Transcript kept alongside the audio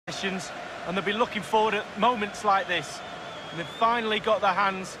and they'll be looking forward at moments like this. And they've finally got their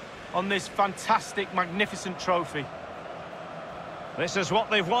hands on this fantastic, magnificent trophy. This is what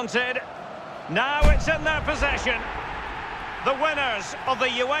they've wanted. Now it's in their possession. The winners of the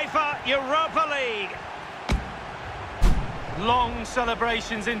UEFA Europa League. Long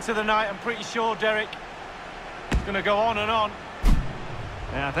celebrations into the night. I'm pretty sure, Derek, it's going to go on and on.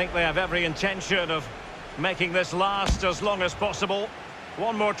 Yeah, I think they have every intention of making this last as long as possible.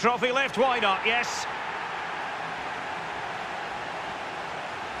 One more trophy left, why not? Yes.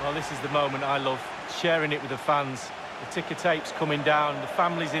 Well, this is the moment I love, sharing it with the fans. The ticker tape's coming down, the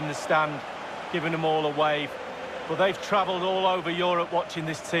families in the stand, giving them all a wave. Well, they've travelled all over Europe watching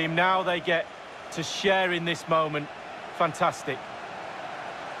this team. Now they get to share in this moment. Fantastic.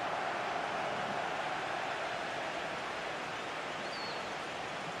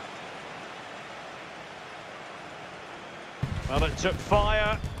 Well, it took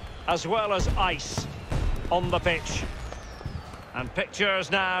fire as well as ice on the pitch. And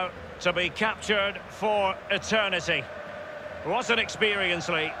pictures now to be captured for eternity. What an experience,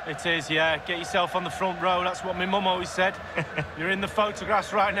 Lee. It is, yeah. Get yourself on the front row. That's what my mum always said. You're in the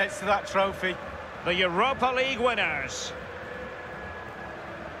photographs right next to that trophy. The Europa League winners.